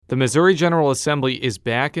The Missouri General Assembly is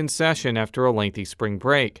back in session after a lengthy spring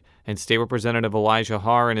break, and State Representative Elijah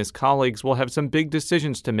Haahr and his colleagues will have some big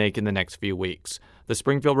decisions to make in the next few weeks. The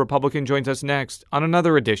Springfield Republican joins us next on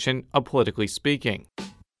another edition of Politically Speaking.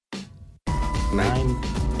 9,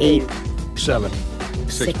 8, 7,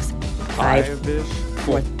 6, 5,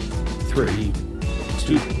 4, 3,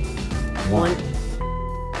 2, 1.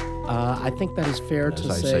 I think that is fair to As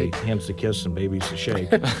I say. say, hands to kiss and babies to shake.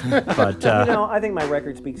 But I think my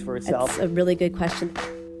record speaks for itself. That's a really good question.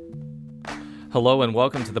 Hello and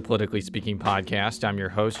welcome to the Politically Speaking podcast. I'm your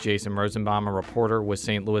host, Jason Rosenbaum, a reporter with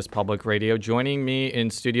St. Louis Public Radio. Joining me in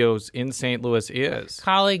studios in St. Louis is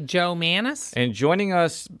colleague Joe Mannis. And joining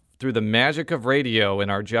us through the magic of radio in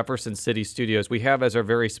our Jefferson City studios, we have as our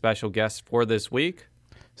very special guest for this week,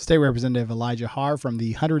 State Representative Elijah Haahr from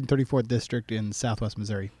the 134th District in Southwest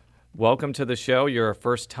Missouri. Welcome to the show. You're a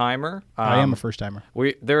first-timer. I am a first-timer.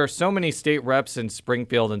 There are so many state reps in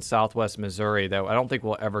Springfield and Southwest Missouri that I don't think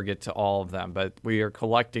we'll ever get to all of them, but we are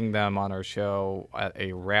collecting them on our show at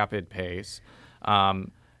a rapid pace.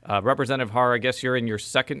 Representative Haahr, I guess you're in your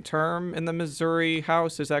second term in the Missouri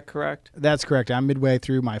House. Is that correct? That's correct. I'm midway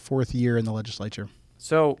through my fourth year in the legislature.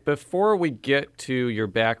 So before we get to your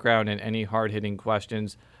background and any hard-hitting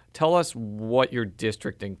questions, tell us what your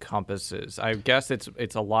district encompasses. I guess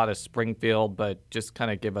it's a lot of Springfield, but just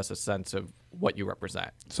kind of give us a sense of what you represent.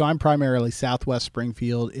 So I'm primarily Southwest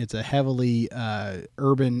Springfield. It's a heavily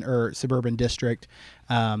urban or suburban district.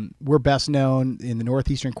 We're best known in the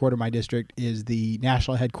northeastern quarter of my district is the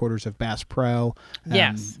national headquarters of Bass Pro.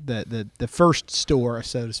 Yes. The first store,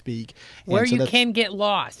 so to speak. Where so you can get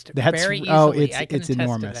lost that's, very easily. Oh, it's I can attest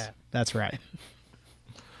enormous. to that. That's right.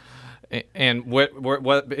 And what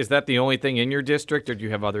is that the only thing in your district, or do you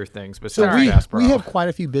have other things So besides Bass Pro? we have quite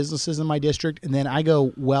a few businesses in my district, and then I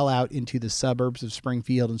go well out into the suburbs of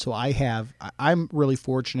Springfield, and so I'm really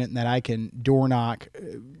fortunate in that I can door knock,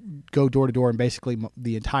 go door to door, and basically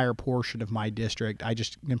the entire portion of my district. I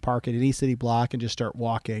just can park at any city block and just start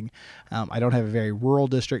walking. I don't have a very rural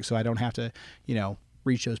district, so I don't have to,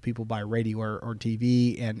 reach those people by radio or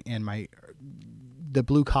TV, and the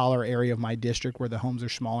blue-collar area of my district where the homes are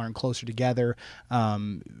smaller and closer together,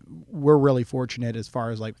 we're really fortunate as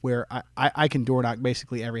far as where I can door knock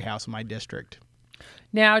basically every house in my district.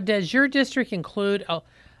 Now, does your district include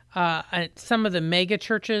some of the mega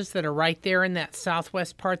churches that are right there in that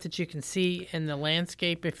southwest part that you can see in the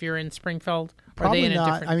landscape if you're in Springfield? Probably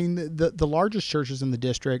not. I mean, the largest churches in the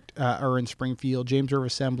district are in Springfield. James River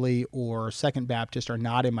Assembly or Second Baptist are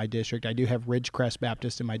not in my district. I do have Ridgecrest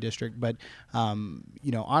Baptist in my district, but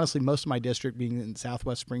honestly, most of my district, being in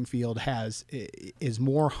Southwest Springfield, is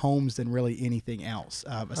more homes than really anything else.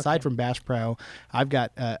 Aside from Bass Pro, I've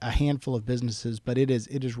got a handful of businesses, but it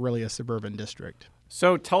is really a suburban district.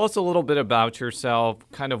 So tell us a little bit about yourself,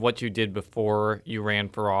 kind of what you did before you ran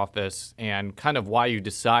for office, and kind of why you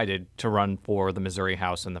decided to run for the Missouri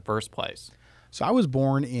House in the first place. So I was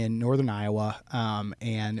born in northern Iowa,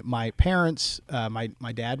 and my parents,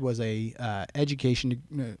 my dad was a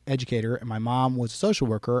educator, and my mom was a social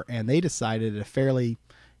worker, and they decided at a fairly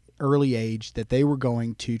early age that they were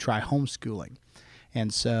going to try homeschooling.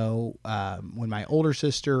 And so when my older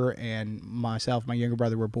sister and myself, my younger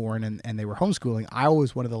brother, were born and they were homeschooling, Iowa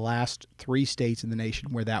was one of the last 3 states in the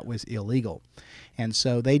nation where that was illegal. And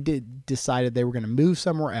so they decided they were going to move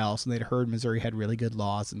somewhere else, and they'd heard Missouri had really good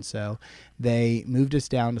laws. And so they moved us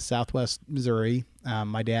down to Southwest Missouri.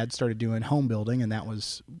 My dad started doing home building, and that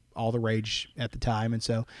was all the rage at the time. And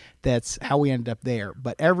so that's how we ended up there.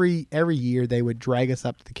 But every year they would drag us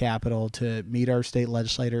up to the Capitol to meet our state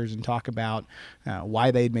legislators and talk about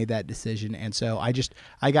why they'd made that decision. And so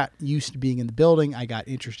I got used to being in the building. I got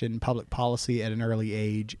interested in public policy at an early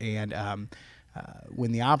age. And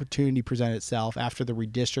when the opportunity presented itself after the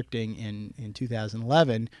redistricting in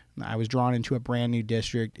 2011, I was drawn into a brand new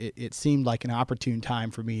district. It seemed like an opportune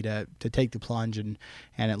time for me to take the plunge and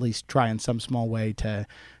at least try in some small way to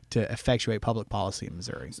effectuate public policy in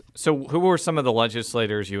Missouri. So who were some of the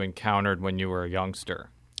legislators you encountered when you were a youngster?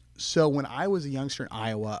 So when I was a youngster in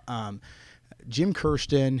Iowa, Jim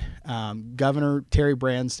Kirsten, Governor Terry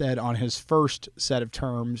Branstad on his first set of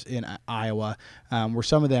terms in Iowa were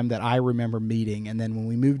some of them that I remember meeting. And then when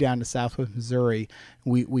we moved down to Southwest Missouri,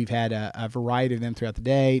 we've had a variety of them throughout the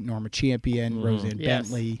day. Norma Champion, Roseanne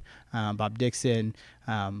Bentley, Bob Dixon.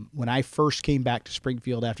 When I first came back to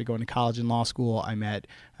Springfield after going to college and law school, I met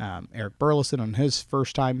Eric Burleson on his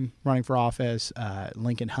first time running for office,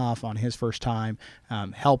 Lincoln Huff on his first time,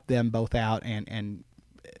 helped them both out and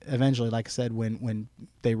eventually, like I said, when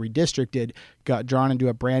they redistricted, got drawn into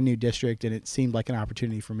a brand new district, and it seemed like an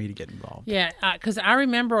opportunity for me to get involved. Yeah, because I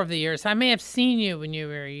remember over the years, I may have seen you when you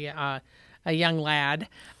were a young lad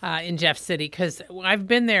in Jeff City, because I've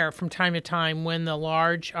been there from time to time when the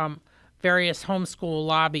large various homeschool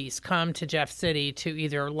lobbies come to Jeff City to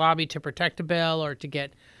either lobby to protect a bill or to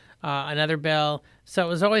get another bill. So it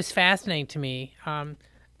was always fascinating to me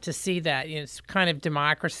to see that. It's kind of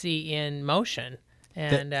democracy in motion.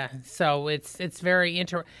 And so it's very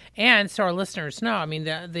and so our listeners know, I mean,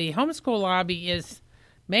 the homeschool lobby is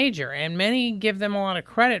major, and many give them a lot of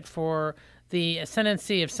credit for the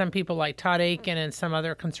ascendancy of some people like Todd Akin and some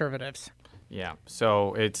other conservatives. Yeah,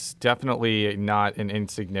 so it's definitely not an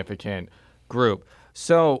insignificant group.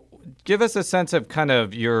 So give us a sense of kind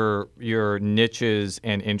of your niches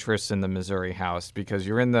and interests in the Missouri House, because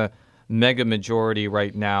you're in the mega majority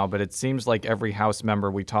right now, but it seems like every House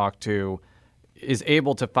member we talk to is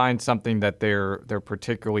able to find something that they're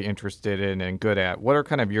particularly interested in and good at. What are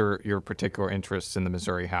kind of your particular interests in the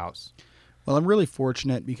Missouri House? Well, I'm really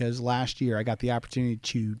fortunate because last year I got the opportunity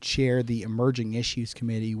to chair the Emerging Issues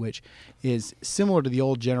Committee, which is similar to the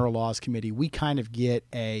old General Laws Committee. We kind of get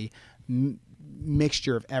a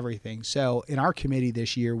mixture of everything. So in our committee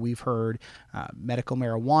this year, we've heard medical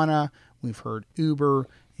marijuana, we've heard Uber.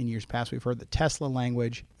 In years past, we've heard the Tesla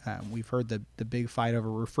language. We've heard the big fight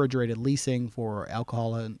over refrigerated leasing for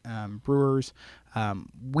alcohol and brewers.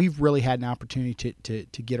 We've really had an opportunity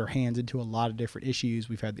to get our hands into a lot of different issues.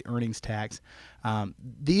 We've had the earnings tax.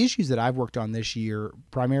 The issues that I've worked on this year,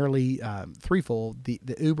 primarily threefold: the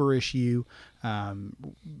Uber issue,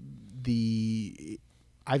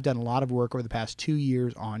 I've done a lot of work over the past 2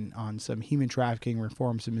 years on some human trafficking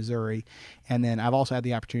reforms in Missouri, and then I've also had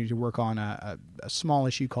the opportunity to work on a small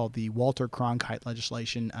issue called the Walter Cronkite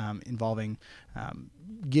legislation involving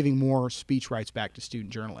giving more speech rights back to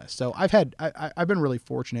student journalists. So I've been really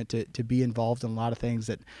fortunate to be involved in a lot of things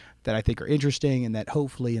that I think are interesting and that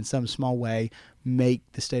hopefully in some small way make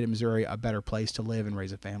the state of Missouri a better place to live and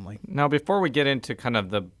raise a family. Now, before we get into kind of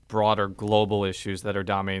the broader global issues that are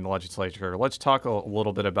dominating the legislature, let's talk a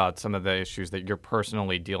little bit about some of the issues that you're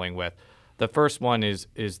personally dealing with. The first one is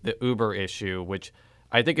the Uber issue, which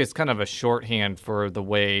I think is kind of a shorthand for the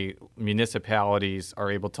way municipalities are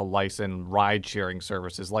able to license ride-sharing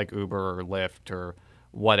services like Uber or Lyft or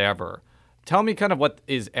whatever. Tell me kind of what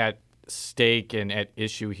is at stake and at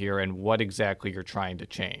issue here and what exactly you're trying to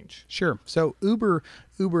change. Sure. So Uber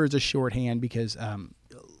is a shorthand because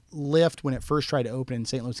Lyft, when it first tried to open in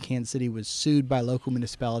St. Louis, Kansas City, was sued by local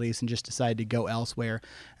municipalities and just decided to go elsewhere.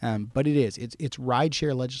 But it's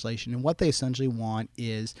rideshare legislation, and what they essentially want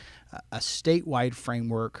is a statewide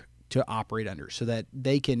framework to operate under, so that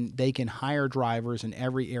they can hire drivers in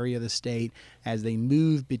every area of the state as they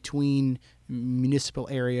move between municipal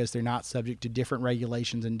areas. They're not subject to different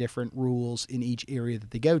regulations and different rules in each area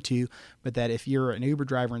that they go to, but that if you're an Uber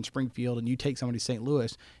driver in Springfield and you take somebody to St.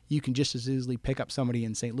 Louis, you can just as easily pick up somebody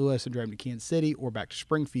in St. Louis and drive them to Kansas City or back to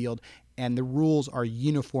Springfield, and the rules are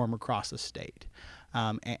uniform across the state.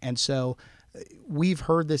 And so we've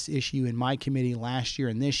heard this issue in my committee last year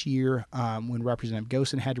and this year. When Representative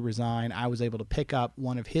Gosen had to resign, I was able to pick up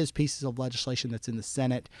one of his pieces of legislation that's in the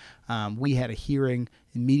Senate. We had a hearing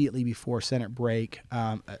immediately before Senate break,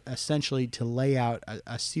 essentially to lay out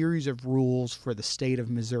a series of rules for the state of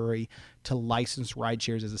Missouri to license ride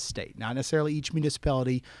shares as a state. Not necessarily each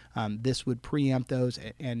municipality. This would preempt those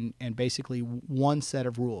and basically one set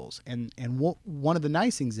of rules. And one of the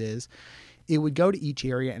nice things is it would go to each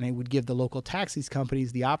area and it would give the local taxi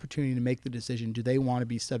companies the opportunity to make the decision: do they want to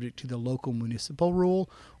be subject to the local municipal rule,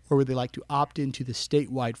 or would they like to opt into the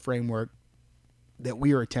statewide framework that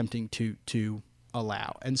we are attempting to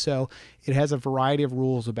allow? And so it has a variety of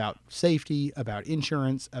rules about safety, about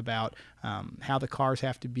insurance, about how the cars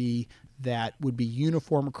have to be, that would be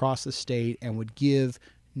uniform across the state and would give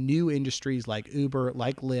new industries like Uber,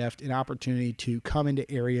 like Lyft, an opportunity to come into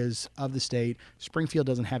areas of the state. Springfield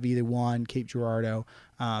doesn't have either one, Cape Girardeau,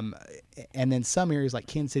 and then some areas like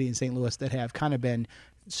Kansas City and St. Louis that have kind of been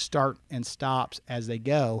start and stops as they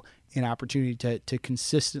go, an opportunity to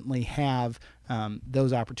consistently have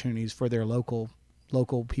those opportunities for their local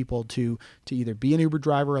people to either be an Uber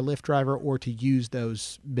driver, a Lyft driver, or to use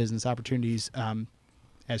those business opportunities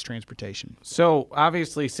as transportation. So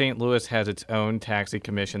obviously St. Louis has its own taxi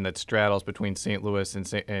commission that straddles between St. Louis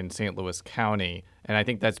and St. Louis County, and I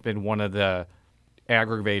think that's been one of the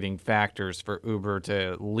aggravating factors for Uber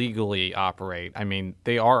to legally operate. I mean,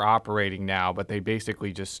 they are operating now, but they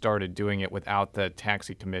basically just started doing it without the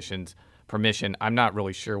taxi commission's permission. I'm not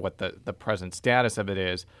really sure what the present status of it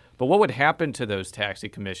is, but what would happen to those taxi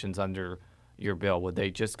commissions under your bill? Would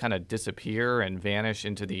they just kind of disappear and vanish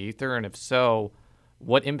into the ether? And if so,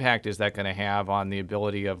 what impact is that going to have on the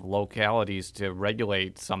ability of localities to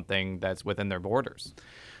regulate something that's within their borders?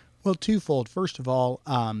 Well, twofold. First of all,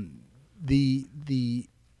 the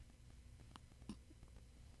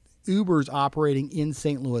Uber's operating in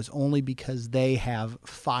St. Louis only because they have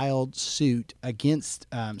filed suit against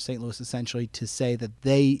St. Louis essentially to say that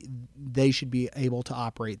they should be able to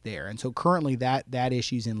operate there. And so currently that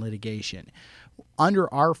issue's in litigation.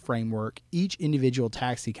 Under our framework, each individual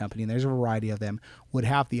taxi company, and there's a variety of them, would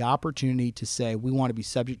have the opportunity to say we want to be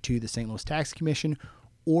subject to the St. Louis Taxi Commission,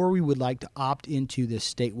 or we would like to opt into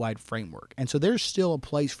this statewide framework. And so there's still a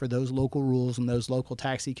place for those local rules and those local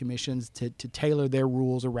taxi commissions to tailor their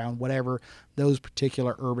rules around whatever those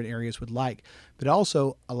particular urban areas would like. But it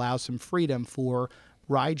also allows some freedom for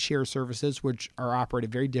rideshare services, which are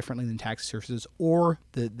operated very differently than taxi services, or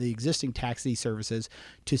the existing taxi services,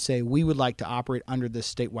 to say we would like to operate under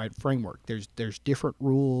this statewide framework. There's different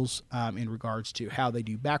rules in regards to how they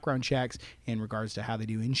do background checks, in regards to how they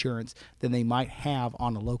do insurance, than they might have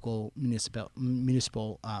on a local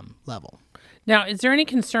municipal level. Now, is there any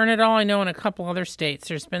concern at all? I know in a couple other states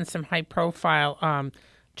there's been some high-profile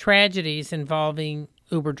tragedies involving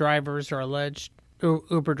Uber drivers or alleged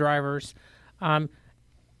Uber drivers.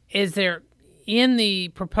 Is there, in the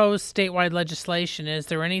proposed statewide legislation, is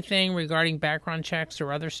there anything regarding background checks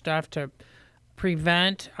or other stuff to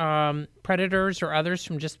prevent predators or others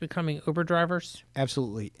from just becoming Uber drivers?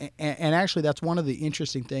 Absolutely. And actually, that's one of the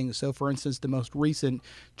interesting things. So, for instance, the most recent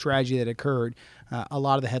tragedy that occurred, a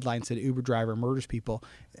lot of the headlines said Uber driver murders people.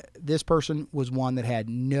 This person was one that had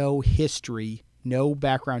no history, no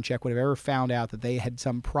background check would have ever found out that they had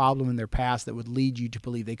some problem in their past that would lead you to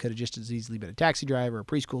believe they could have just as easily been a taxi driver, a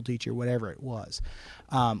preschool teacher, whatever it was.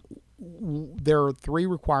 There are 3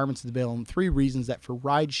 requirements of the bill and 3 reasons that for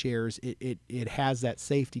ride shares it has that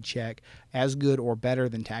safety check as good or better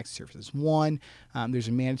than taxi services. One, there's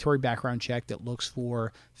a mandatory background check that looks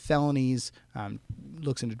for felonies,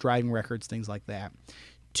 looks into driving records, things like that.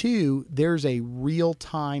 2, there's a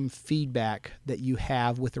real-time feedback that you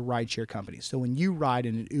have with the rideshare company. So when you ride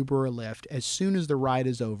in an Uber or Lyft, as soon as the ride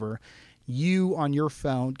is over, you on your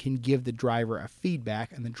phone can give the driver a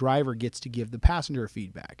feedback, and the driver gets to give the passenger a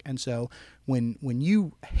feedback. And so when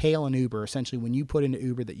you hail an Uber, essentially when you put into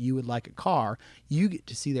Uber that you would like a car, you get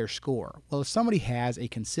to see their score. Well, if somebody has a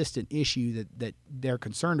consistent issue that they're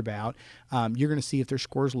concerned about, you're going to see if their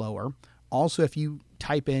score is lower. Also, if you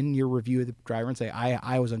type in your review of the driver and say,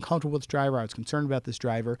 I was uncomfortable with this driver, I was concerned about this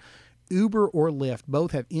driver, Uber or Lyft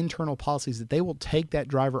both have internal policies that they will take that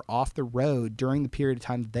driver off the road during the period of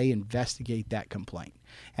time that they investigate that complaint.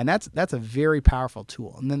 And that's a very powerful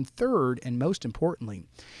tool. And then third, and most importantly,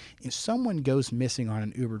 if someone goes missing on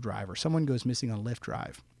an Uber drive or someone goes missing on a Lyft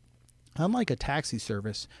drive, unlike a taxi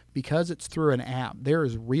service, because it's through an app, there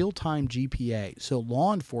is real-time GPA. So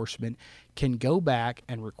law enforcement can go back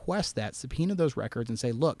and request that, subpoena those records, and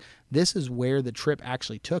say, look, this is where the trip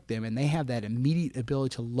actually took them, and they have that immediate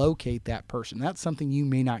ability to locate that person. That's something you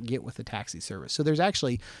may not get with a taxi service. So there's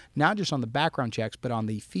actually, not just on the background checks, but on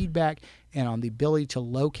the feedback and on the ability to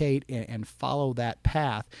locate and follow that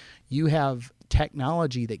path, you have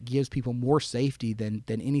technology that gives people more safety than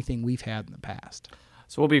anything we've had in the past.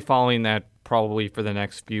 So we'll be following that probably for the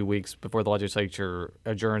next few weeks before the legislature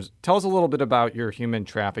adjourns. Tell us a little bit about your human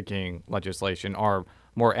trafficking legislation, or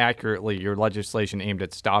more accurately, your legislation aimed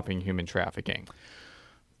at stopping human trafficking.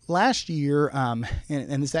 Last year, and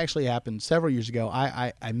this actually happened several years ago,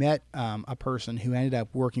 I met a person who ended up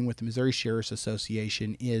working with the Missouri Sheriff's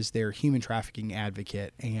Association, is their human trafficking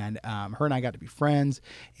advocate, and her and I got to be friends,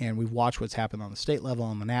 and we've watched what's happened on the state level,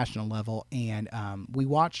 on the national level, and we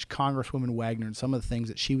watched Congresswoman Wagner and some of the things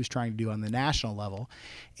that she was trying to do on the national level,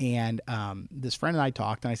 and this friend and I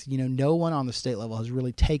talked, and I said, no one on the state level has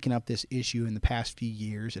really taken up this issue in the past few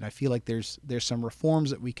years, and I feel like there's some reforms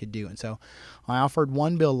that we could do, and so I offered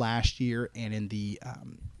one bill last year, and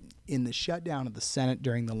in the shutdown of the Senate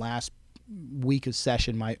during the last week of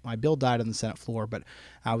session, my bill died on the Senate floor, but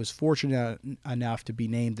I was fortunate enough to be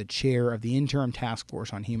named the chair of the interim task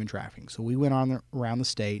force on human trafficking. So we went around the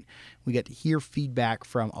state. We got to hear feedback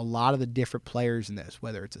from a lot of the different players in this,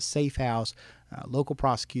 whether it's a safe house, local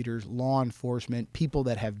prosecutors, law enforcement, people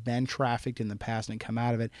that have been trafficked in the past and come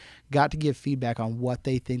out of it, got to give feedback on what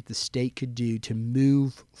they think the state could do to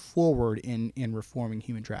move forward in reforming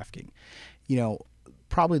human trafficking.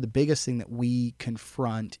 Probably the biggest thing that we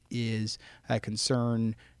confront is a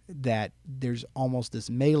concern that there's almost this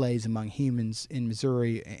melees among humans in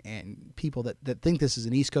Missouri and people that think this is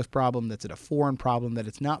an East Coast problem, that's a foreign problem, that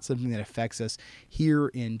it's not something that affects us here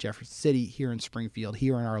in Jefferson City, here in Springfield,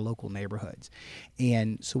 here in our local neighborhoods.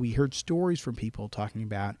 And so we heard stories from people talking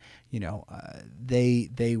about,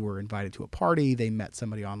 they were invited to a party, they met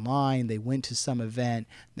somebody online, they went to some event,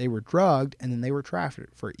 they were drugged, and then they were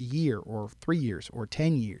trafficked for a year or 3 years or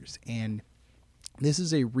 10 years. And this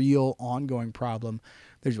is a real ongoing problem.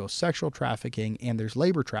 There's both sexual trafficking and there's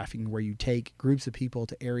labor trafficking, where you take groups of people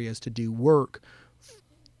to areas to do work,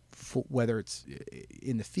 whether it's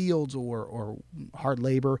in the fields or hard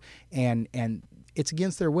labor, and it's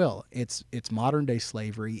against their will. It's modern day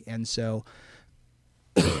slavery. And so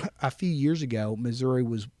a few years ago, Missouri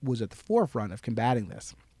was at the forefront of combating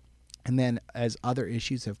this. And then as other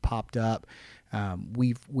issues have popped up,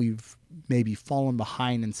 we've maybe fallen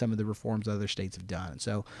behind in some of the reforms other states have done.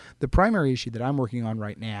 So the primary issue that I'm working on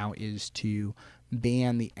right now is to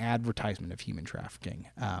ban the advertisement of human trafficking.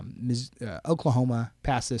 Oklahoma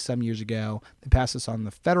passed this some years ago. They passed this on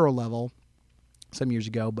the federal level some years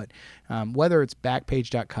ago, but whether it's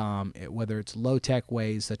Backpage.com, whether it's low-tech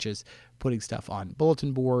ways such as putting stuff on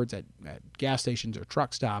bulletin boards at gas stations or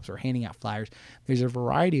truck stops or handing out flyers, there's a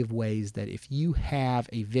variety of ways that if you have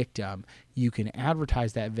a victim, you can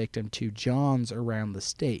advertise that victim to Johns around the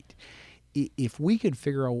state. If we could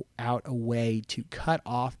figure out a way to cut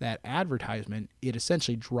off that advertisement, it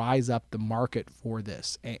essentially dries up the market for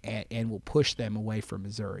this and will push them away from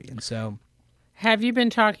Missouri. And so... Have you been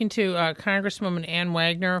talking to Congresswoman Ann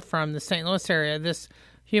Wagner from the St. Louis area? This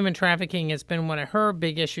human trafficking has been one of her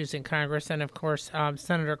big issues in Congress, and of course,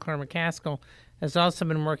 Senator Claire McCaskill has also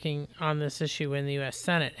been working on this issue in the U.S.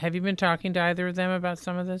 Senate. Have you been talking to either of them about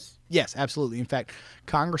some of this? Yes, absolutely. In fact,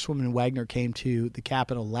 Congresswoman Wagner came to the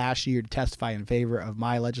Capitol last year to testify in favor of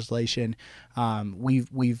my legislation.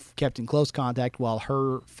 We've kept in close contact while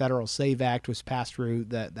her Federal SAVE Act was passed through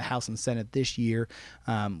the House and Senate this year.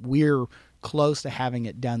 We're close to having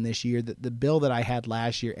it done this year. The bill that I had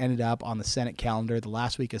last year ended up on the Senate calendar the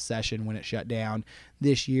last week of session when it shut down.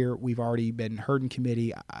 This year, we've already been heard in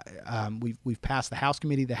committee. We've passed the House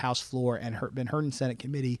committee, the House floor, and been heard in Senate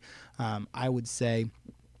committee. I would say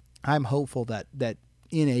I'm hopeful that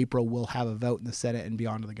in April we'll have a vote in the Senate and be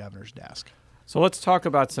on to the governor's desk. So let's talk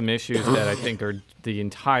about some issues that I think are the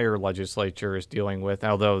entire legislature is dealing with,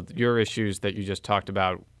 although your issues that you just talked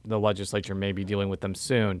about, the legislature may be dealing with them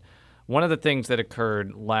soon. One of the things that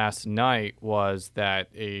occurred last night was that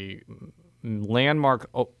a landmark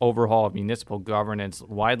overhaul of municipal governance,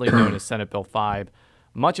 widely known as Senate Bill 5,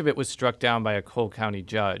 much of it was struck down by a Cole County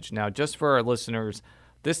judge. Now, just for our listeners,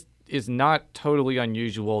 this is not totally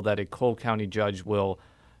unusual that a Cole County judge will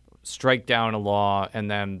strike down a law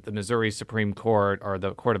and then the Missouri Supreme Court or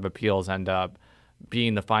the Court of Appeals end up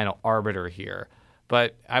being the final arbiter here.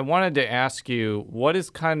 But I wanted to ask you, what is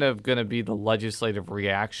kind of going to be the legislative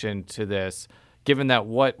reaction to this, given that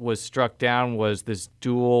what was struck down was this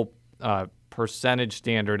dual percentage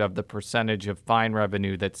standard of the percentage of fine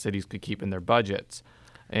revenue that cities could keep in their budgets.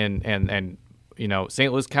 And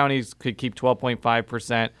St. Louis counties could keep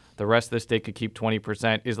 12.5%. The rest of the state could keep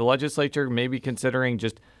 20%. Is the legislature maybe considering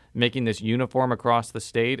just making this uniform across the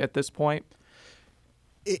state at this point?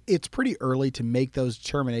 It's pretty early to make those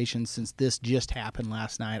determinations since this just happened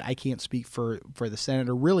last night. I can't speak for the Senate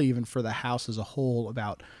or really even for the House as a whole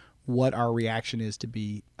about what our reaction is to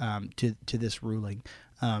be to this ruling.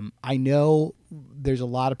 I know there's a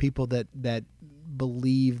lot of people that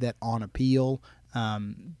believe that on appeal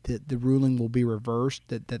that the ruling will be reversed,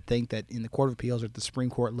 that think that in the Court of Appeals or at the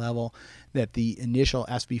Supreme Court level that the initial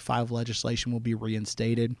SB 5 legislation will be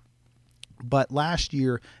reinstated. But last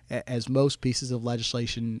year, as most pieces of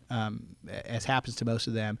legislation, as happens to most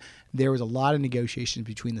of them, there was a lot of negotiations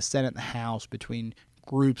between the Senate and the House, between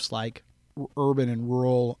groups like urban and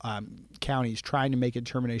rural counties trying to make a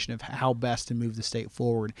determination of how best to move the state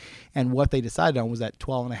forward. And what they decided on was that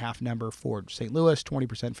 12.5 number for St. Louis,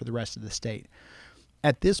 20% for the rest of the state.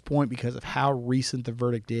 At this point, because of how recent the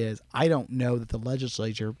verdict is, I don't know that the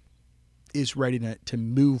legislature is ready to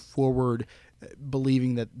move forward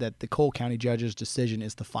believing that the Cole County judge's decision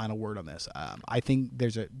is the final word on this. I think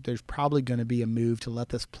there's probably going to be a move to let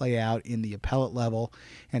this play out in the appellate level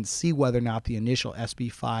and see whether or not the initial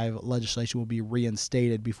SB 5 legislation will be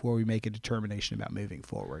reinstated before we make a determination about moving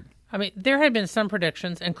forward. I mean, there had been some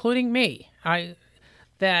predictions, including me,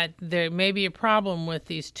 that there may be a problem with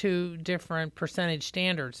these two different percentage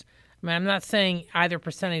standards. I mean, I'm not saying either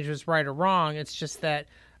percentage was right or wrong. It's just that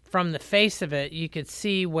from the face of it, you could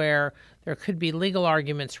see where there could be legal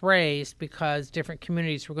arguments raised because different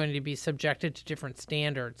communities were going to be subjected to different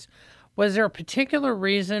standards. Was there a particular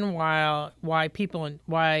reason why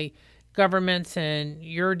governments in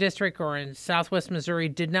your district or in Southwest Missouri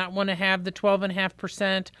did not want to have the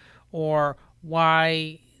 12.5%, or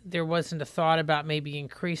why there wasn't a thought about maybe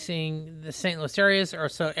increasing the St. Louis areas, or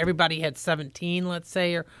so everybody had 17, let's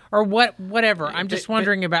say, or whatever? I'm just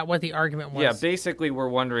wondering about what the argument was. Yeah, basically we're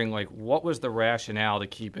wondering, like, what was the rationale to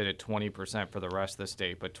keep it at 20% for the rest of the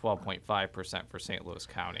state, but 12.5% for St. Louis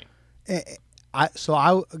County?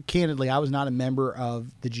 Candidly, I was not a member of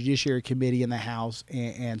the Judiciary Committee in the House,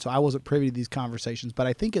 and so I wasn't privy to these conversations. But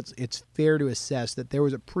I think it's fair to assess that there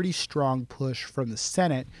was a pretty strong push from the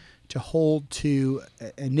Senate to hold to,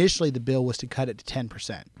 initially the bill was to cut it to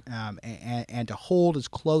 10%, and to hold as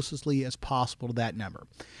closely as possible to that number.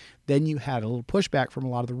 Then you had a little pushback from a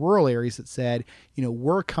lot of the rural areas that said,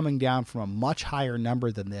 we're coming down from a much higher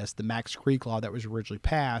number than this, the Max Creek law that was originally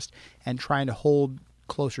passed, and trying to hold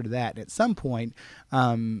closer to that. And at some point,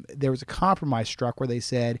 there was a compromise struck where they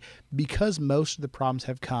said, because most of the problems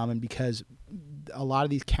have come and because a lot of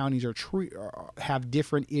these counties have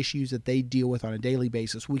different issues that they deal with on a daily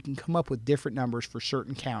basis, we can come up with different numbers for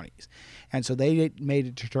certain counties. And so they made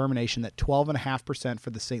a determination that 12.5% for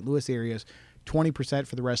the St. Louis areas, 20%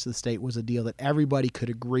 for the rest of the state was a deal that everybody could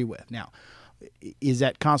agree with. Now, is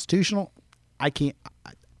that constitutional? I can't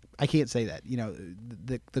say that.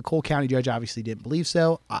 The Cole County judge obviously didn't believe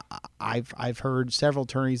so. I've heard several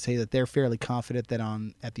attorneys say that they're fairly confident that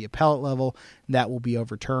at the appellate level that will be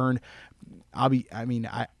overturned. I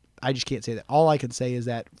just can't say that. All I can say is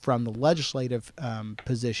that from the legislative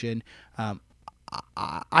position,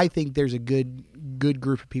 I think there's a good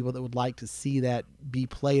group of people that would like to see that be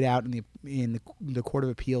played out in the Court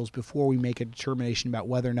of Appeals before we make a determination about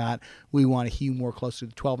whether or not we want to hew more close to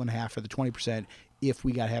the 12.5 or the 20%. If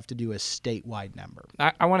we have to do a statewide number.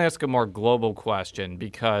 I want to ask a more global question,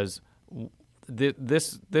 because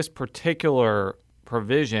this particular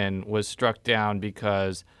provision was struck down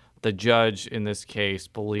because the judge in this case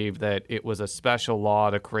believed that it was a special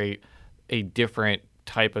law to create a different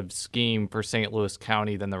type of scheme for St. Louis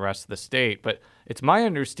County than the rest of the state. But it's my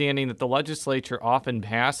understanding that the legislature often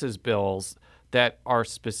passes bills that are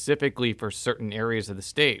specifically for certain areas of the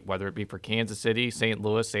state, whether it be for Kansas City, St.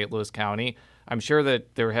 Louis County. I'm sure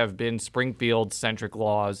that there have been Springfield-centric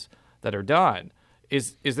laws that are done.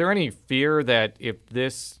 Is there any fear that if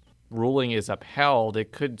this ruling is upheld,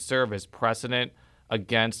 it could serve as precedent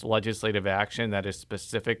against legislative action that is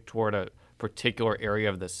specific toward a particular area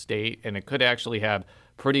of the state, and it could actually have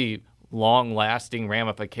pretty long-lasting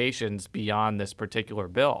ramifications beyond this particular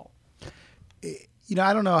bill?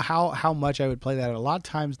 I don't know how much I would play that. A lot of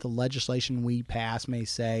times the legislation we pass may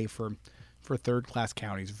say for third-class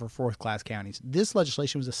counties or for fourth-class counties. This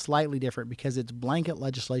legislation was a slightly different because it's blanket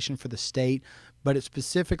legislation for the state, but it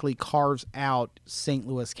specifically carves out St.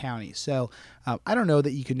 Louis County. So I don't know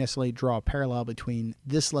that you could necessarily draw a parallel between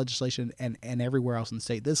this legislation and everywhere else in the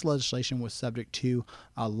state. This legislation was subject to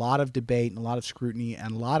a lot of debate and a lot of scrutiny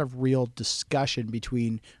and a lot of real discussion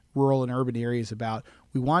between rural and urban areas about,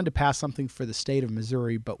 we wanted to pass something for the state of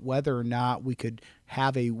Missouri, but whether or not we could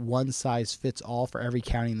have a one-size-fits-all for every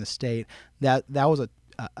county in the state, that was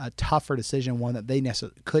a tougher decision, one that they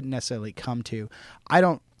couldn't necessarily come to. I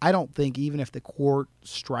don't think even if the court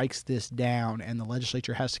strikes this down and the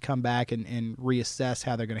legislature has to come back and reassess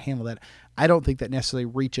how they're going to handle that, I don't think that necessarily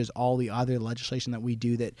reaches all the other legislation that we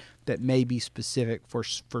do that may be specific for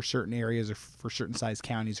certain areas or for certain size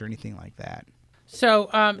counties or anything like that. So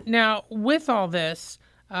now, with all this,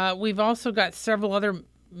 we've also got several other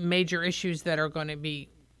major issues that are going to be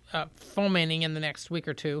fomenting in the next week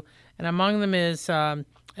or two, and among them is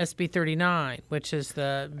SB 39, which is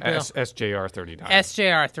the bill, SJR 39.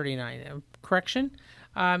 SJR 39, correction,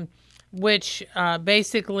 which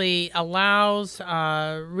basically allows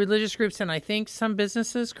religious groups and I think some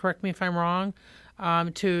businesses, correct me if I'm wrong,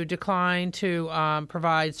 to decline to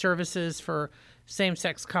provide services for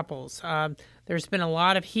same-sex couples. There's been a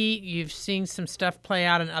lot of heat. You've seen some stuff play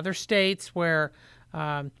out in other states where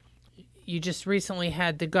you just recently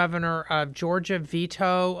had the governor of Georgia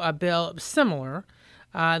veto a bill similar.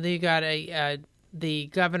 Then you got the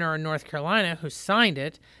governor of North Carolina who signed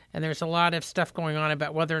it, and there's a lot of stuff going on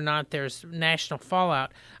about whether or not there's national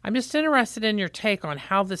fallout. I'm just interested in your take on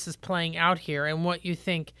how this is playing out here and what you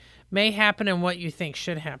think may happen and what you think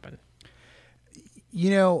should happen.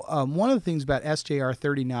 One of the things about SJR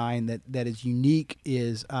 39 that is unique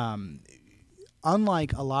is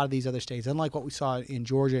unlike a lot of these other states, unlike what we saw in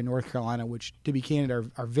Georgia and North Carolina, which, to be candid,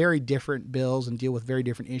 are very different bills and deal with very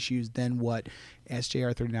different issues than what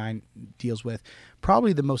SJR 39 deals with.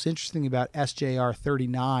 Probably the most interesting about SJR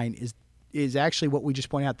 39 is is actually what we just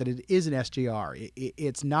pointed out, that it is an SJR.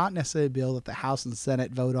 It's not necessarily a bill that the House and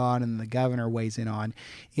Senate vote on and the governor weighs in on.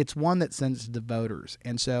 It's one that sends to the voters.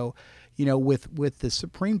 And so, with the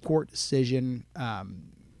Supreme Court decision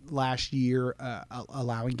last year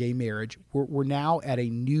allowing gay marriage, we're now at a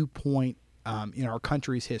new point in our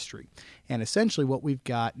country's history. And essentially what we've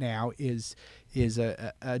got now is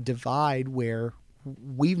a divide where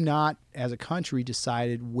we've not, as a country,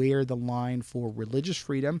 decided where the line for religious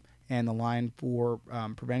freedom and the line for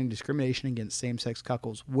preventing discrimination against same-sex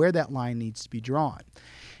couples, where that line needs to be drawn.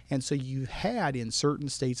 And so you've had in certain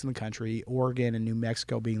states in the country, Oregon and New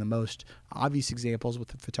Mexico being the most obvious examples with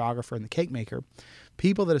the photographer and the cake maker,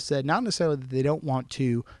 people that have said not necessarily that they don't want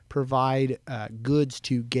to provide goods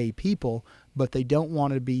to gay people, but they don't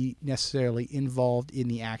want to be necessarily involved in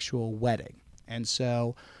the actual wedding. And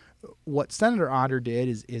so what Senator Otter did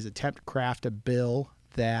is attempt to craft a bill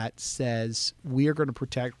that says we are going to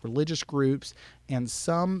protect religious groups and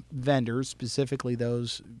some vendors, specifically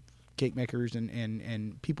those cake makers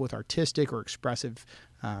and people with artistic or expressive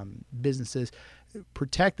businesses,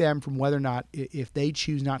 protect them from whether or not, if they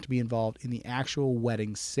choose not to be involved in the actual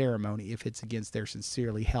wedding ceremony, if it's against their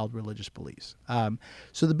sincerely held religious beliefs.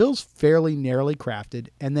 So the bill's fairly narrowly crafted,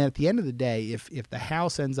 and then at the end of the day, if the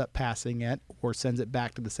House ends up passing it or sends it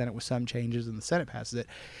back to the Senate with some changes and the Senate passes it,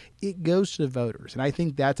 it goes to the voters. And I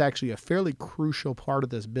think that's actually a fairly crucial part of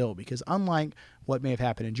this bill, because unlike what may have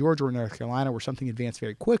happened in Georgia or North Carolina where something advanced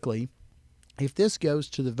very quickly, if this goes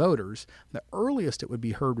to the voters, the earliest it would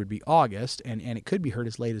be heard would be August, and it could be heard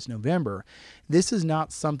as late as November. This is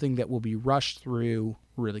not something that will be rushed through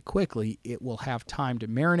really quickly. It will have time to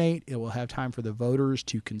marinate. It will have time for the voters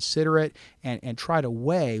to consider it and try to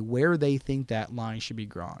weigh where they think that line should be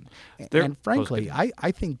drawn. And frankly,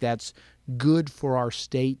 I think that's good for our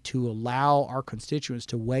state to allow our constituents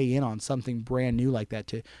to weigh in on something brand new like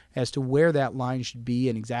that, as to where that line should be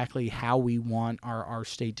and exactly how we want our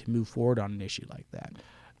state to move forward on an issue like that.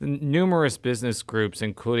 Numerous business groups,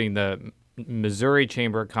 including the Missouri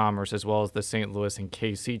Chamber of Commerce as well as the St. Louis and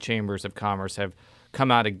KC Chambers of Commerce, have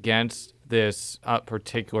come out against this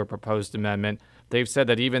particular proposed amendment. They've said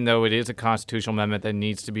that even though it is a constitutional amendment that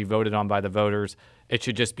needs to be voted on by the voters, it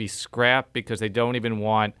should just be scrapped because they don't even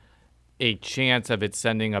want a chance of it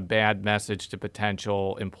sending a bad message to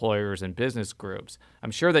potential employers and business groups.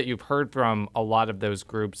 I'm sure that you've heard from a lot of those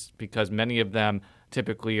groups because many of them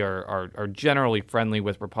typically are generally friendly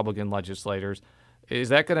with Republican legislators. Is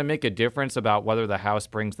that going to make a difference about whether the House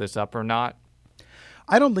brings this up or not?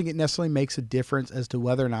 I don't think it necessarily makes a difference as to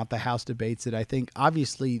whether or not the House debates it. I think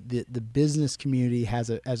obviously the business community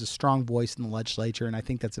has a strong voice in the legislature, and I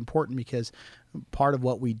think that's important because part of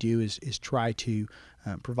what we do is try to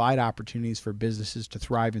provide opportunities for businesses to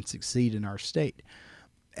thrive and succeed in our state.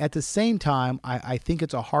 At the same time, I think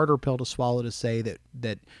it's a harder pill to swallow to say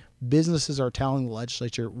that businesses are telling the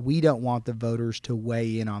legislature, we don't want the voters to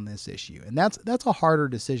weigh in on this issue. And that's a harder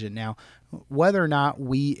decision. Now, whether or not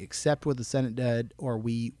we accept what the Senate did or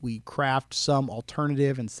we craft some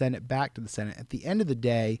alternative and send it back to the Senate, at the end of the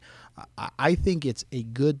day, I think it's a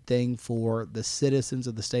good thing for the citizens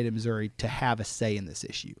of the state of Missouri to have a say in this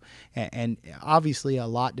issue. And obviously a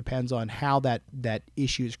lot depends on how that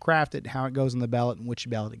issue is crafted, how it goes on the ballot, and which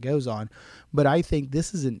ballot it goes on. But I think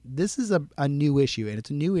this is a new issue, and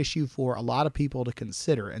it's a new issue for a lot of people to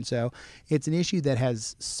consider. And so it's an issue that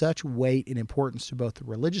has such weight and importance to both the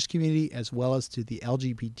religious community as well as to the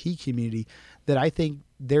LGBT community that I think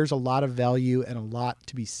there's a lot of value and a lot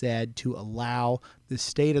to be said to allow the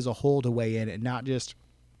state as a whole to weigh in, and not just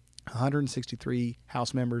 163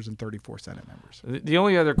 House members and 34 Senate members. The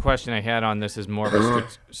only other question I had on this is more of a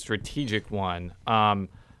strategic one.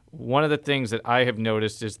 One of the things that I have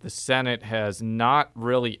noticed is the Senate has not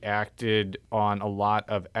really acted on a lot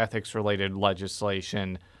of ethics-related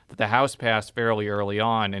legislation that the House passed fairly early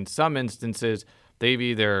on. In some instances, they've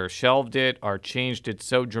either shelved it or changed it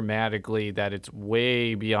so dramatically that it's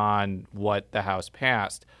way beyond what the House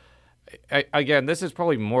passed. Again, this is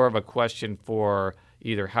probably more of a question for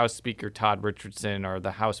either House Speaker Todd Richardson or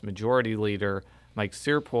the House Majority Leader Mike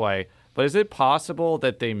Searpoy. But is it possible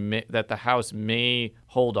that that the House may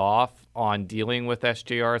hold off on dealing with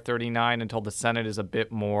SJR 39 until the Senate is a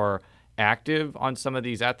bit more active on some of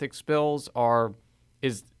these ethics bills? Or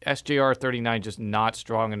is SJR 39 just not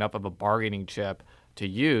strong enough of a bargaining chip to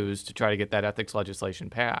use to try to get that ethics legislation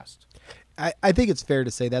passed? I think it's fair to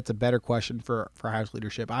say that's a better question for House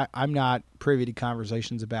leadership. I'm not privy to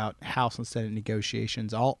conversations about House and Senate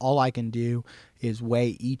negotiations. All I can do is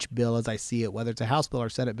weigh each bill as I see it, whether it's a House bill or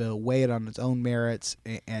Senate bill, weigh it on its own merits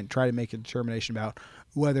and try to make a determination about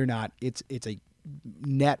whether or not it's a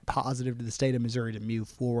net positive to the state of Missouri to move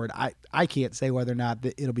forward. I can't say whether or not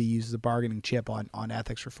that it'll be used as a bargaining chip on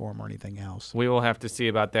ethics reform or anything else. We will have to see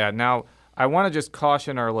about that. Now, I want to just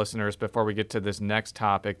caution our listeners before we get to this next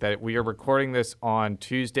topic that we are recording this on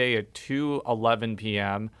Tuesday at 2:11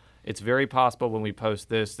 p.m. It's very possible when we post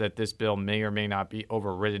this that this bill may or may not be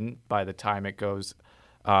overridden by the time it goes,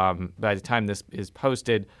 by the time this is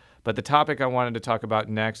posted. But the topic I wanted to talk about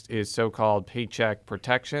next is so-called paycheck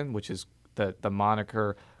protection, which is the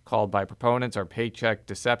moniker called by proponents, or paycheck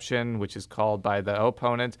deception, which is called by the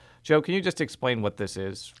opponents. Joe, can you just explain what this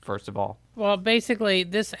is, first of all? Well, basically,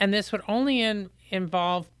 this would only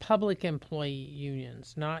involve public employee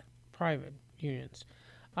unions, not private unions.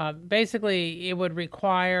 Basically, it would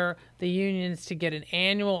require the unions to get an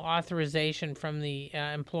annual authorization from the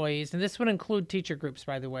employees, and this would include teacher groups,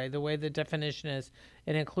 by the way. The way the definition is,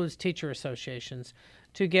 it includes teacher associations,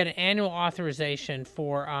 to get an annual authorization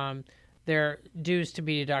for their dues to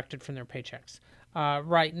be deducted from their paychecks.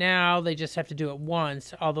 Right now, they just have to do it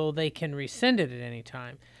once, although they can rescind it at any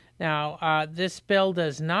time. Now, this bill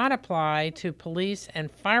does not apply to police and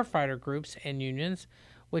firefighter groups and unions,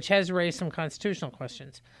 which has raised some constitutional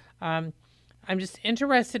questions. I'm just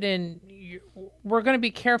interested in, we're going to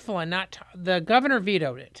be careful and not, the governor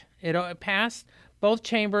vetoed it. It passed both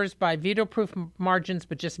chambers by veto-proof margins,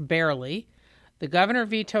 but just barely. The governor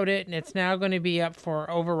vetoed it, and it's now going to be up for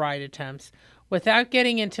override attempts. Without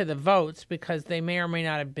getting into the votes, because they may or may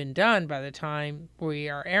not have been done by the time we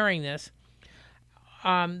are airing this,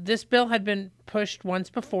 this bill had been pushed once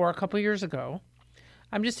before, a couple years ago.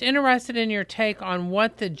 I'm just interested in your take on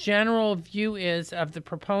what the general view is of the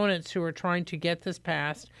proponents who are trying to get this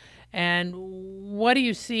passed, and what do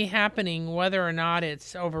you see happening, whether or not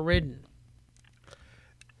it's overridden?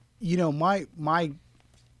 You know, my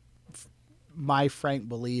frank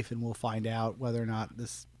belief, and we'll find out whether or not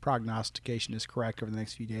this prognostication is correct over the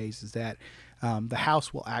next few days, is that the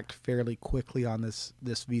House will act fairly quickly on this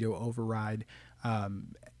veto override.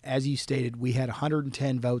 As you stated, we had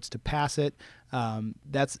 110 votes to pass it.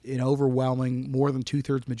 That's an overwhelming, more than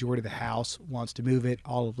 2/3 majority of the House wants to move it.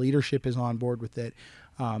 All of leadership is on board with it.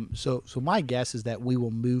 So my guess is that we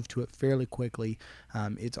will move to it fairly quickly.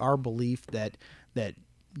 It's our belief that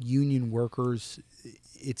union workers,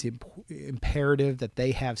 it's imperative that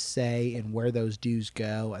they have say in where those dues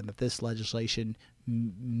go, and that this legislation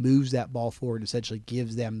moves that ball forward and essentially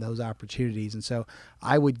gives them those opportunities. And so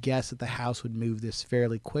I would guess that the House would move this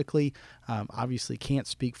fairly quickly. Obviously can't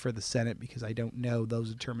speak for the Senate because I don't know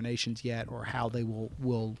those determinations yet, or how they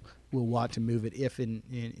will want to move it if and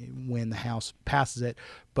when the House passes it.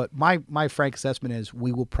 But my frank assessment is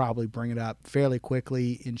we will probably bring it up fairly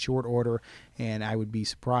quickly in short order, and I would be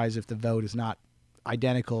surprised if the vote is not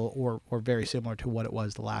identical or very similar to what it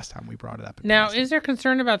was the last time we brought it up. Now, is there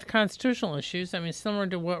concern about the constitutional issues? I mean, similar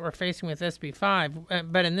to what we're facing with SB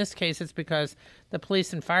 5, but in this case, it's because the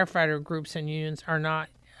police and firefighter groups and unions are not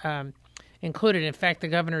included. In fact, the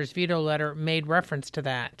governor's veto letter made reference to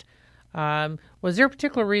that. Was there a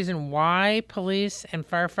particular reason why police and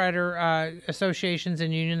firefighter associations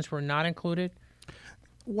and unions were not included?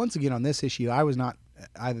 Once again, on this issue, I was not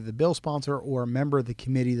either the bill sponsor or a member of the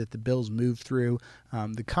committee that the bills moved through.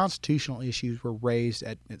 The constitutional issues were raised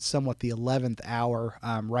at somewhat the 11th hour,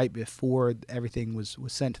 right before everything was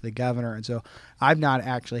sent to the governor. And so I've not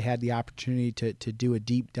actually had the opportunity to do a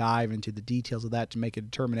deep dive into the details of that to make a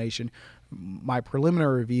determination. My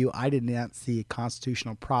preliminary review, I did not see a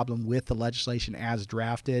constitutional problem with the legislation as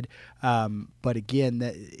drafted. But again,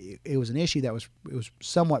 it was an issue that was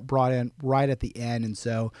somewhat brought in right at the end. And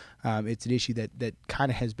so it's an issue that kind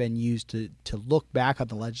of has been used to look back on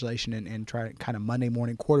the legislation and try to kind of Monday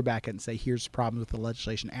morning quarterback it and say, here's the problem with the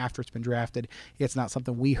legislation after it's been drafted. It's not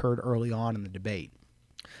something we heard early on in the debate.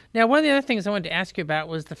 Now, one of the other things I wanted to ask you about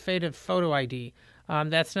was the fate of photo ID.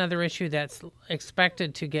 That's another issue that's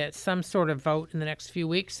expected to get some sort of vote in the next few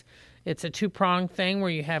weeks. It's a two-pronged thing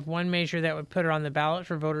where you have one measure that would put it on the ballot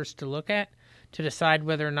for voters to look at to decide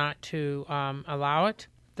whether or not to allow it,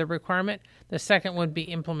 the requirement. The second would be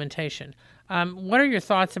implementation. What are your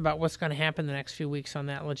thoughts about what's going to happen the next few weeks on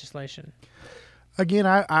that legislation? Again,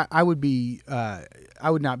 I would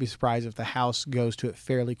not be surprised if the House goes to it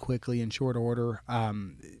fairly quickly in short order.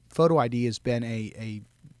 Photo ID has been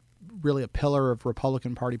really a pillar of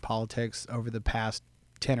Republican Party politics over the past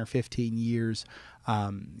 10 or 15 years.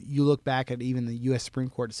 You look back at even the U.S. Supreme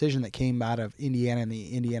Court decision that came out of Indiana and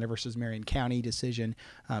the Indiana versus Marion County decision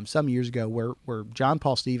some years ago where John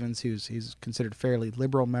Paul Stevens, he's considered a fairly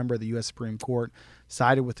liberal member of the U.S. Supreme Court,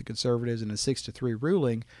 sided with the conservatives in a 6-3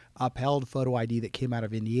 ruling, upheld photo ID that came out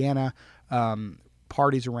of Indiana.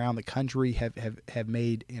 parties around the country have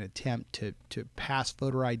made an attempt to pass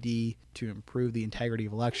voter ID to improve the integrity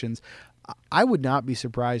of elections. I would not be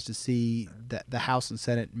surprised to see that the House and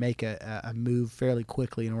Senate make a move fairly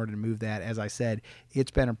quickly in order to move that. As I said,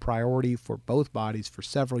 it's been a priority for both bodies for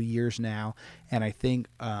several years now, and I think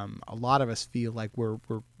a lot of us feel like we're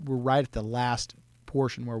right at the last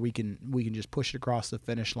portion where we can just push it across the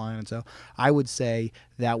finish line. And so I would say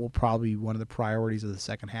that will probably be one of the priorities of the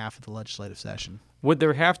second half of the legislative session. Would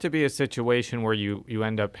there have to be a situation where you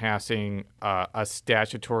end up passing a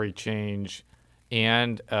statutory change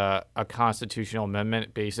and a constitutional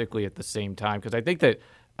amendment basically at the same time? Because I think that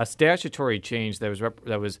a statutory change that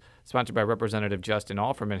was sponsored by Representative Justin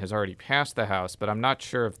Alferman has already passed the House, but I'm not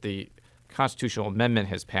sure if the constitutional amendment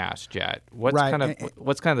has passed yet. What's kind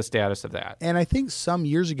of the status of that? And I think some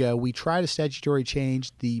years ago we tried a statutory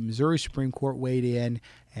change. The Missouri Supreme Court weighed in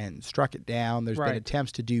and struck it down. There's been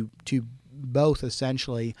attempts to do both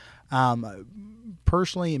essentially.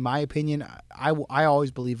 Personally, in my opinion, I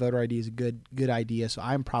always believe voter ID is a good idea, so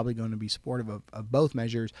I'm probably going to be supportive of both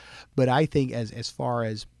measures. But I think as far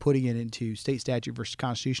as putting it into state statute versus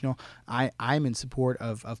constitutional, I'm in support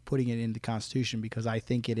of putting it into the Constitution, because I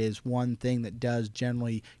think it is one thing that does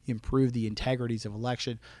generally improve the integrities of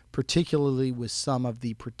election, particularly with some of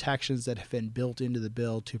the protections that have been built into the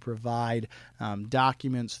bill to provide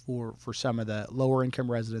documents for some of the lower income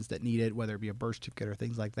residents that need it, whether it be a birth certificate or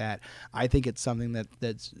things like that. I think it's something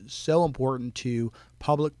that's so important to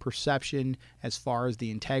public perception as far as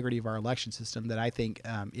the integrity of our election system that I think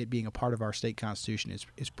it being a part of our state constitution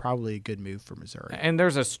is probably a good move for Missouri. And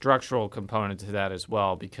there's a structural component to that as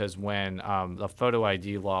well, because when the photo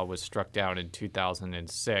ID law was struck down in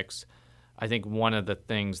 2006, I think one of the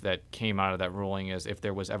things that came out of that ruling is if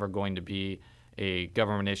there was ever going to be a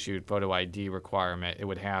government-issued photo ID requirement, there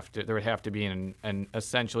would have to be an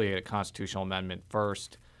essentially a constitutional amendment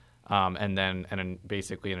first, and then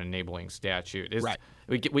basically an enabling statute.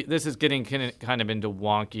 This is getting kind of into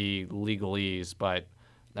wonky legalese, but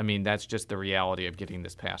I mean that's just the reality of getting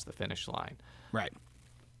this past the finish line. Right.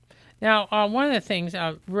 Now, one of the things,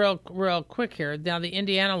 real quick here. Now, the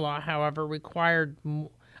Indiana law, however,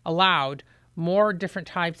 allowed more different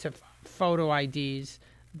types of photo IDs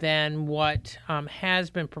than what has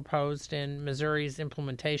been proposed in Missouri's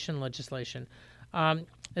implementation legislation.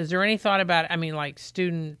 Is there any thought about, like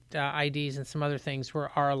student IDs and some other things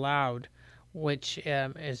are allowed, which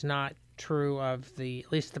is not true of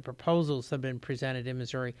at least the proposals that have been presented in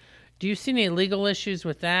Missouri? Do you see any legal issues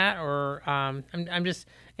with that, or I'm just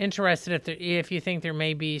interested if you think there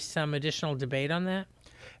may be some additional debate on that?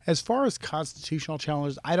 As far as constitutional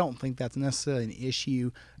challenges, I don't think that's necessarily an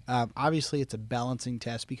issue. Obviously, it's a balancing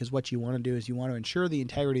test, because what you want to do is you want to ensure the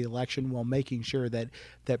integrity of the election while making sure that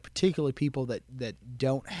particularly people that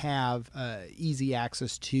don't have easy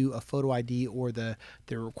access to a photo ID or the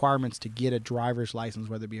requirements to get a driver's license,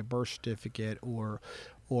 whether it be a birth certificate or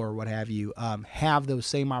what have you, have those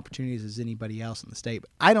same opportunities as anybody else in the state.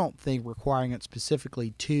 But I don't think requiring it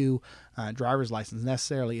specifically to driver's license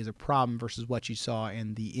necessarily is a problem versus what you saw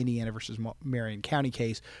in the Indiana versus Marion County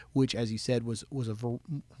case, which, as you said, was a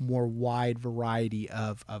more wide variety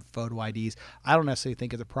of photo IDs. I don't necessarily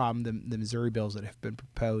think it's a problem, the Missouri bills that have been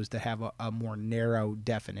proposed that have a more narrow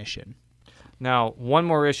definition. Now, one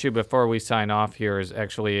more issue before we sign off here is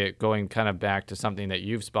actually going kind of back to something that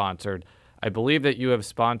you've sponsored. I believe that you have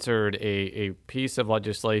sponsored a piece of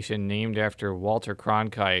legislation named after Walter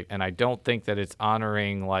Cronkite, and I don't think that it's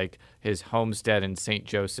honoring like his homestead in St.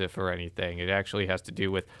 Joseph or anything. It actually has to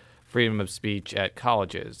do with freedom of speech at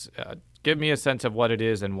colleges. Give me a sense of what it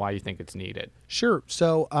is and why you think it's needed. Sure.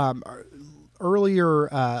 So earlier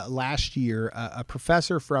last year, a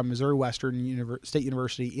professor from Missouri Western State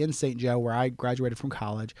University in St. Joe, where I graduated from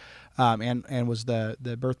college, and was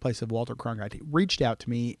the birthplace of Walter Cronkite, reached out to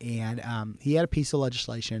me, and he had a piece of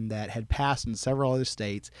legislation that had passed in several other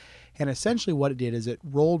states. And essentially what it did is it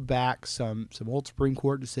rolled back some old Supreme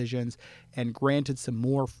Court decisions and granted some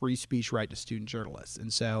more free speech right to student journalists.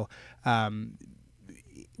 And so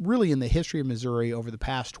really in the history of Missouri over the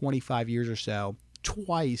past 25 years or so,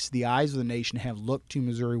 twice the eyes of the nation have looked to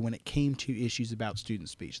Missouri when it came to issues about student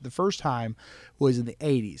speech. The first time was in the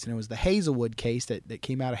 80s, and it was the Hazelwood case that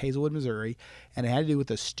came out of Hazelwood, Missouri, and it had to do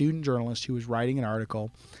with a student journalist who was writing an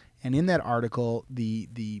article. And in that article,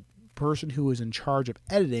 the person who was in charge of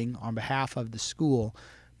editing on behalf of the school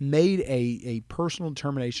made a personal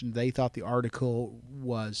determination they thought the article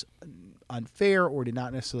was unfair or did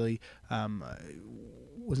not necessarily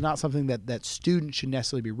was not something that students should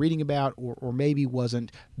necessarily be reading about or maybe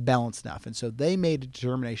wasn't balanced enough. And so they made a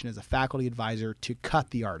determination as a faculty advisor to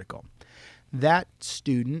cut the article. That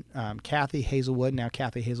student, Kathy Hazelwood, now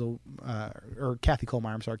Kathy Kohlmeyer,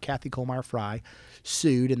 Kathy Kohlmeyer Fry,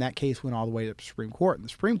 sued, and that case went all the way to the Supreme Court. And the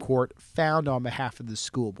Supreme Court found on behalf of the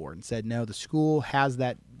school board and said, no, the school has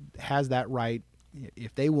that right,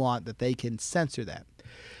 if they want, that they can censor that.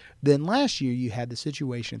 Then last year, you had the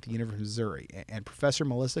situation at the University of Missouri, and Professor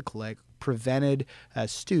Melissa Click prevented a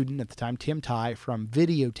student, at the time Tim Tye, from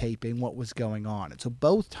videotaping what was going on. And so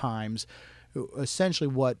both times, essentially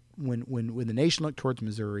when the nation looked towards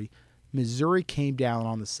Missouri, Missouri came down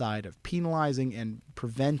on the side of penalizing and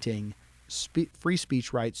preventing free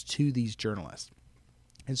speech rights to these journalists.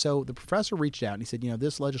 And so the professor reached out and he said,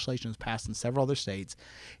 this legislation is passed in several other states.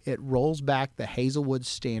 It rolls back the Hazelwood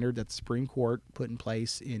standard that the Supreme Court put in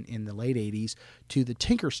place in the late 80s to the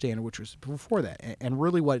Tinker standard, which was before that. And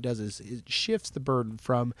really what it does is it shifts the burden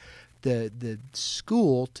from the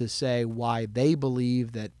school to say why they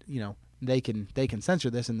believe that, they can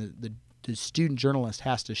censor this, and the student journalist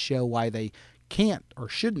has to show why they can't or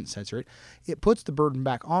shouldn't censor it. It puts the burden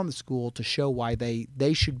back on the school to show why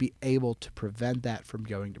they should be able to prevent that from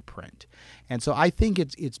going to print. And so I think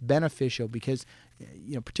it's beneficial because,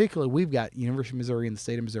 particularly we've got University of Missouri in the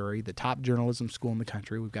state of Missouri, the top journalism school in the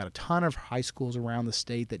country. We've got a ton of high schools around the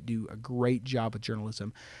state that do a great job with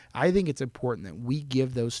journalism. I think it's important that we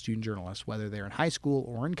give those student journalists, whether they're in high school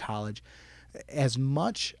or in college, as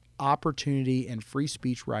much opportunity and free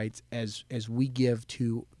speech rights as we give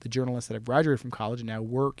to the journalists that have graduated from college and now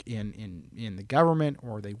work in the government,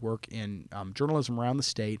 or they work in journalism around the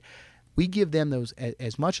state. We give them those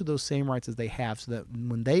as much of those same rights as they have, so that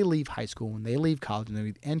when they leave high school, when they leave college, and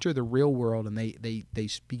they enter the real world, and they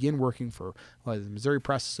begin working for the Missouri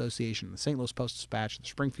Press Association, the St. Louis Post-Dispatch, the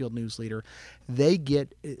Springfield News Leader,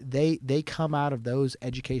 they come out of those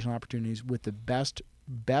educational opportunities with the best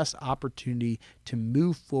opportunity to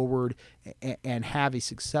move forward and have a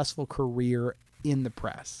successful career in the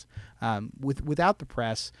press. Without the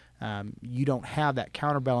press, you don't have that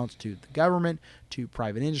counterbalance to the government, to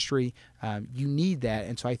private industry. You need that,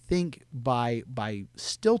 and so I think by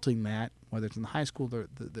stilting that, whether it's in the high school or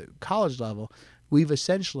the college level, we've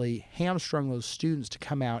essentially hamstrung those students to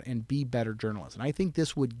come out and be better journalists. And I think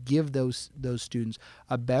this would give those students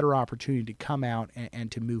a better opportunity to come out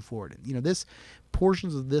and to move forward. This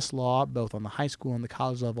portions of this law, both on the high school and the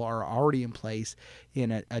college level, are already in place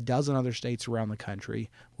in a dozen other states around the country.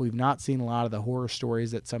 We've not seen a lot of the horror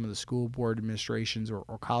stories that some of the school board administrations or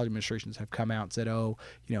college administrations have come out and said,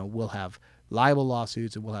 we'll have libel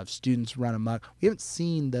lawsuits and we'll have students run amok. We haven't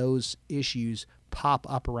seen those issues pop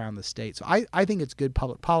up around the state. So I think it's good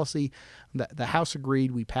public policy. The House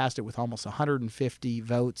agreed. We passed it with almost 150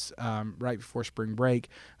 votes right before spring break.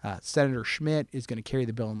 Senator Schmidt is going to carry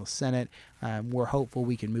the bill in the Senate. We're hopeful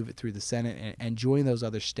we can move it through the Senate and join those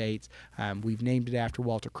other states. We've named it after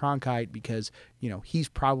Walter Cronkite because he's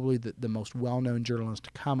probably the most well-known journalist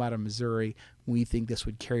to come out of Missouri. We think this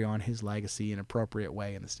would carry on his legacy in an appropriate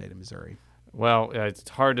way in the state of Missouri. Well, it's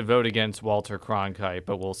hard to vote against Walter Cronkite,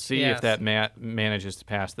 but we'll see if that manages to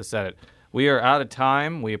pass the Senate. We are out of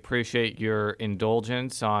time. We appreciate your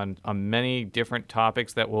indulgence on many different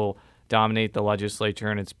topics that will dominate the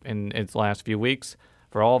legislature in its last few weeks.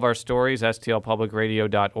 For all of our stories,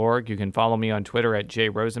 stlpublicradio.org. You can follow me on Twitter at Jay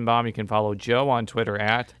Rosenbaum. You can follow Joe on Twitter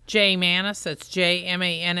at Jay Mannies. That's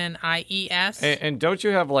JMANNIES. And don't you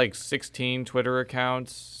have like 16 Twitter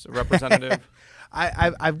accounts, Representative?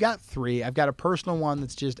 I've got 3. I've got a personal one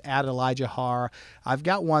that's just at Elijah Har. I've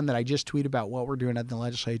got one that I just tweet about what we're doing at the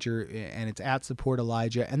legislature, and it's at Support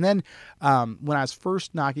Elijah. And then when I was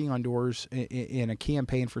first knocking on doors in a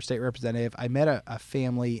campaign for state representative, I met a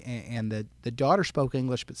family, and the daughter spoke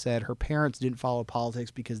English but said her parents didn't follow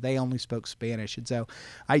politics because they only spoke Spanish. And so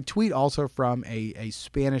I tweet also from a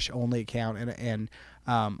Spanish-only account, and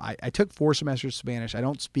I took 4 semesters of Spanish. I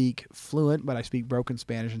don't speak fluent, but I speak broken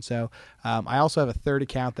Spanish. And so I also have a third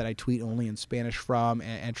account that I tweet only in Spanish from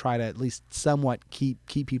and try to at least somewhat keep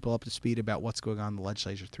people up to speed about what's going on in the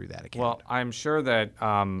legislature through that account. Well, I'm sure that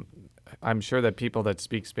people that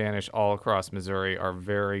speak Spanish all across Missouri are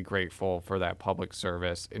very grateful for that public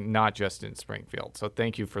service, not just in Springfield. So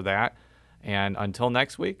thank you for that. And until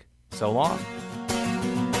next week, so long.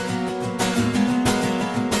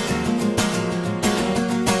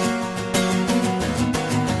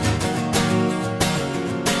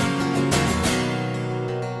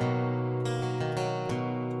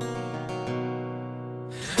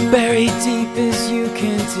 Buried deep as you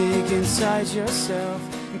can dig inside yourself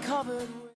and covered